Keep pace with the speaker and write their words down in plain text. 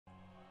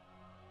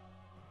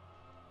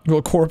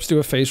Will Corpse do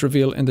a face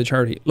reveal in the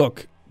charity?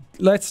 Look,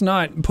 let's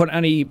not put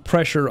any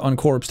pressure on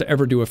Corpse to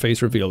ever do a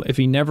face reveal. If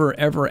he never,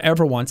 ever,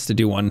 ever wants to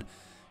do one,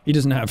 he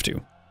doesn't have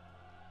to.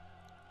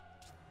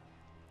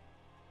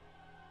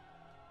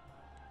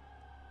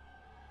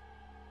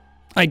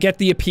 I get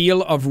the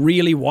appeal of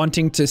really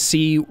wanting to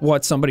see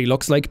what somebody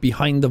looks like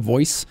behind the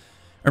voice.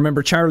 I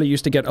remember Charlie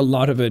used to get a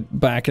lot of it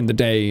back in the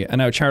day, and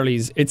now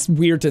Charlie's... It's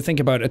weird to think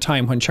about a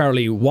time when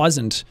Charlie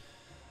wasn't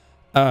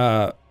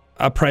a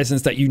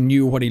presence that you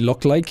knew what he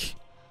looked like.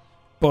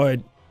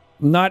 But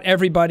not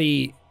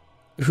everybody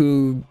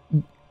who...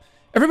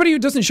 Everybody who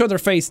doesn't show their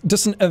face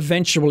doesn't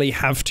eventually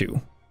have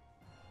to.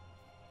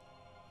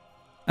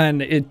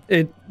 And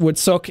it would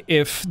suck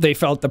if they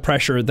felt the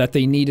pressure that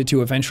they needed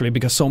to eventually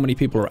because so many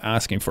people were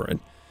asking for it.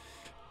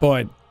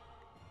 But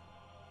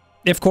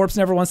if Corpse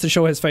never wants to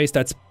show his face,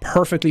 that's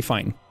perfectly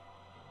fine.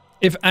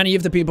 If any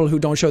of the people who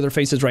don't show their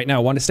faces right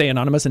now want to stay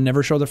anonymous and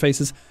never show their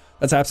faces,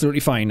 that's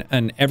absolutely fine,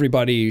 and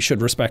everybody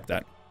should respect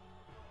that.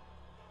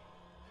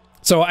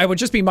 So I would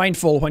just be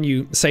mindful when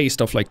you say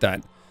stuff like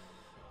that.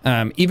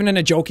 Even in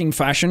a joking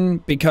fashion,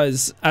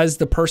 because as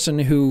the person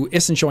who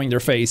isn't showing their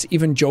face,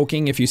 even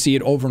joking, if you see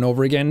it over and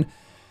over again,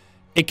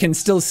 it can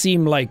still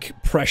seem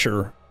like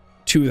pressure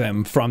to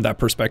them from that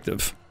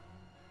perspective.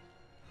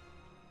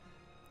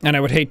 And I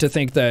would hate to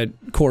think that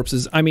Corpse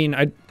is... I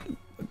mean,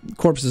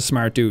 Corpse is a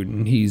smart dude,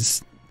 and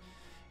he's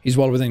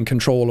well within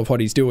control of what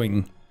he's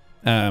doing.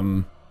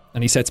 And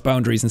he sets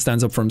boundaries and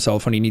stands up for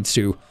himself when he needs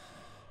to.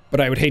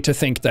 But I would hate to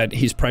think that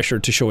he's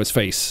pressured to show his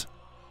face.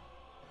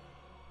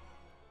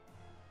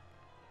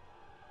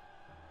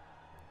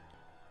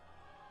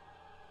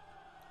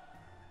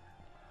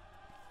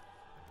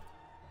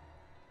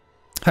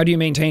 How do you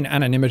maintain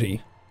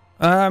anonymity?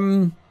 I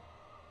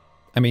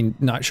mean,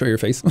 not show your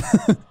face.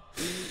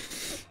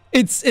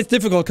 It's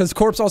difficult because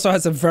Corpse also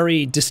has a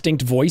very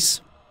distinct voice.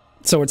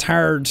 So it's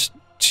hard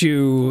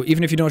to,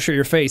 even if you don't show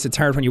your face, it's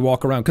hard when you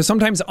walk around. Because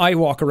sometimes I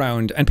walk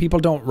around and people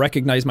don't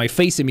recognize my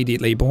face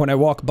immediately. But when I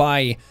walk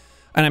by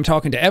and I'm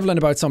talking to Evelyn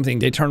about something,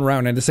 they turn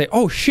around and they say,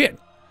 oh shit.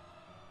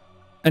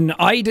 And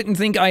I didn't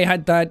think I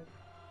had that,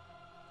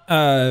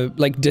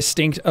 like,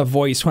 distinct a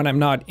voice when I'm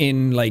not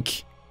in,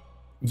 like...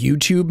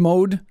 YouTube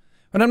mode,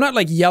 when I'm not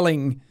like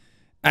yelling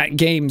at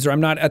games, or I'm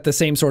not at the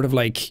same sort of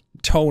like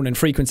tone and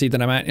frequency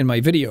that I'm at in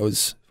my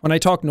videos. When I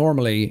talk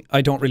normally,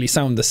 I don't really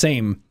sound the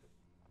same.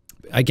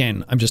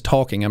 Again, I'm just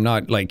talking. I'm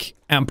not like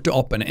amped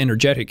up and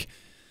energetic.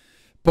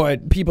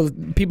 But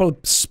people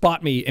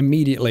spot me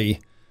immediately.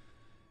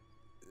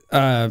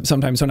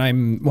 Sometimes when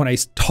I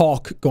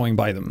talk going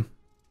by them.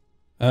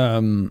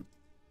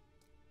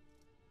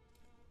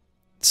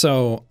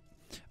 So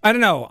I don't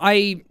know.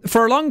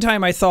 For a long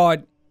time I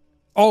thought,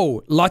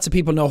 oh, lots of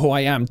people know who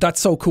I am.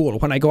 That's so cool.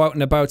 When I go out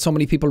and about, so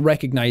many people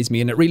recognize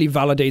me, and it really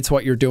validates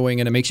what you're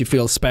doing, and it makes you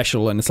feel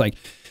special. And it's like,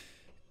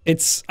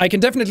 I can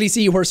definitely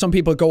see where some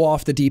people go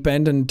off the deep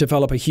end and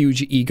develop a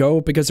huge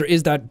ego, because there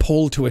is that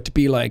pull to it to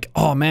be like,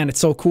 oh man, it's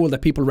so cool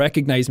that people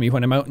recognize me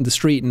when I'm out in the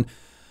street, and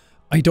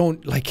I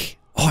don't like,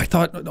 oh, I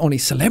thought only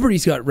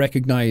celebrities got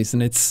recognized,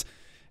 and it's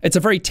a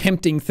very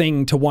tempting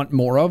thing to want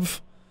more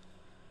of.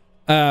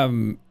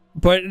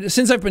 But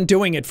since I've been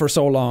doing it for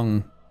so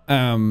long,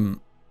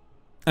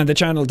 and the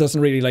channel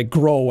doesn't really like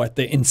grow at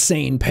the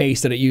insane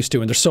pace that it used to,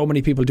 and there's so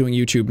many people doing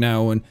YouTube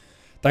now and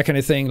that kind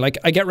of thing. Like,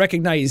 I get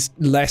recognized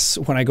less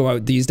when I go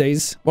out these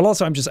days. Well,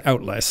 also I'm just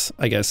out less,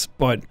 I guess,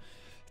 but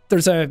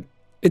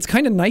it's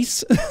kind of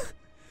nice.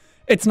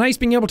 It's nice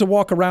being able to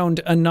walk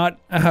around and not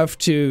have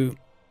to,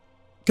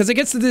 because it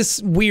gets to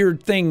this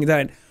weird thing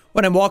that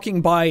when I'm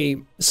walking by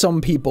some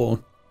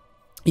people,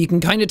 you can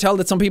kind of tell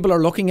that some people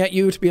are looking at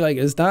you to be like,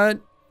 is that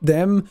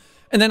them?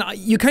 And then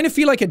you kind of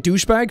feel like a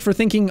douchebag for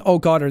thinking, oh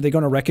god, are they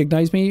going to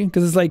recognize me?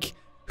 Because it's like,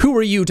 who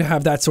are you to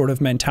have that sort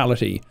of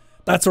mentality?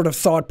 That sort of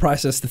thought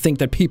process to think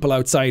that people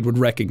outside would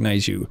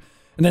recognize you.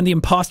 And then the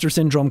imposter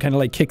syndrome kind of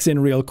like kicks in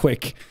real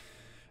quick.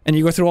 And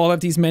you go through all of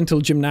these mental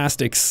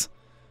gymnastics.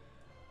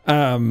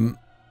 But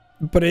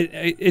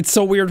it's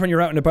so weird when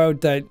you're out and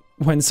about that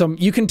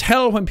you can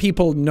tell when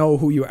people know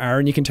who you are,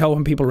 and you can tell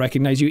when people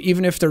recognize you,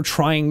 even if they're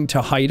trying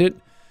to hide it.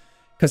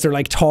 Because they're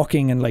like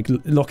talking and like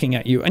looking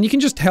at you, and you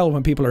can just tell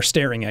when people are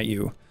staring at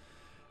you.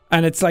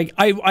 And it's like,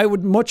 I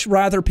would much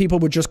rather people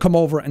would just come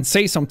over and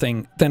say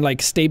something than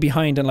like stay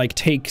behind and like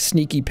take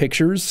sneaky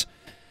pictures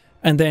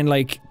and then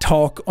like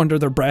talk under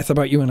their breath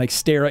about you and like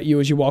stare at you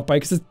as you walk by,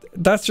 because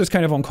that's just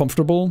kind of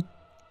uncomfortable.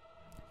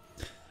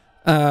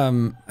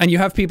 And you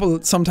have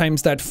people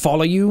sometimes that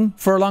follow you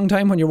for a long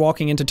time when you're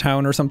walking into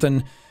town or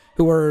something,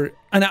 who are,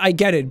 and I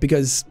get it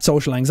because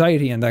social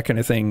anxiety and that kind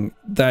of thing,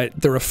 that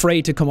they're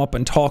afraid to come up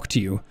and talk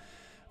to you.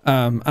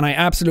 And I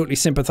absolutely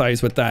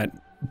sympathize with that.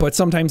 But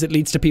sometimes it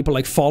leads to people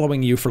like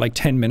following you for like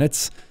 10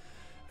 minutes.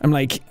 I'm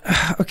like,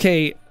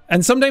 okay.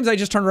 And sometimes I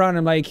just turn around and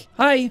I'm like,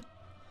 hi,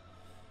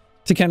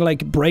 to kind of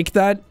like break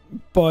that.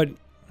 But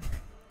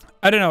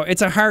I don't know.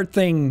 It's a hard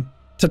thing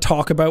to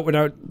talk about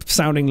without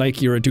sounding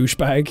like you're a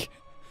douchebag.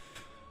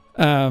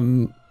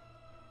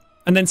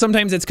 And then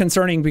sometimes it's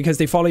concerning because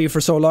they follow you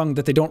for so long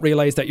that they don't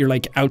realize that you're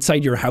like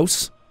outside your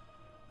house.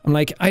 I'm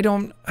like, I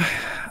don't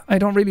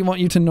really want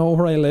you to know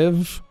where I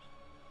live.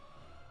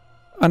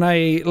 And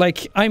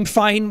I'm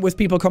fine with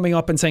people coming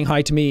up and saying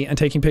hi to me and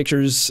taking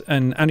pictures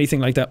and anything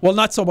like that. Well,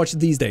 not so much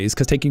these days,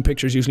 because taking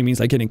pictures usually means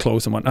like getting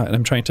close and whatnot. And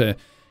I'm trying to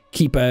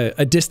keep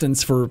a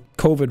distance for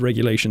COVID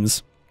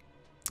regulations.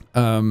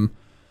 But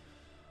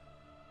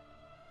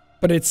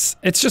it's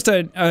just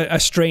a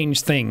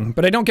strange thing.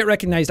 But I don't get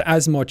recognized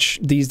as much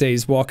these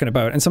days walking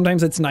about. And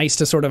sometimes it's nice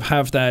to sort of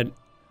have that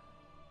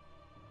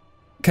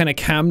kind of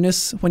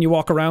calmness when you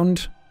walk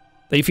around.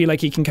 That you feel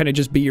like you can kind of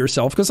just be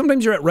yourself. Because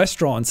sometimes you're at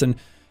restaurants and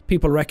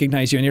people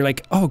recognize you and you're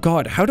like, oh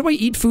God, how do I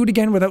eat food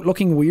again without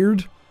looking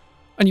weird?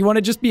 And you want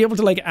to just be able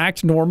to like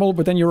act normal,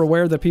 but then you're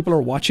aware that people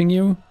are watching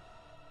you.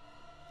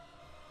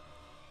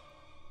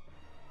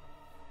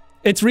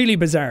 It's really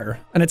bizarre.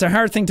 And it's a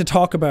hard thing to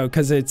talk about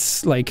because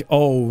it's like,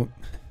 oh,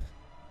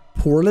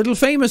 poor little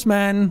famous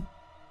man.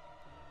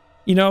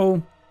 You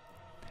know,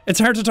 it's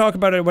hard to talk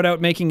about it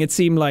without making it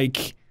seem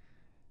like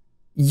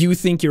you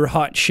think you're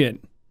hot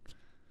shit.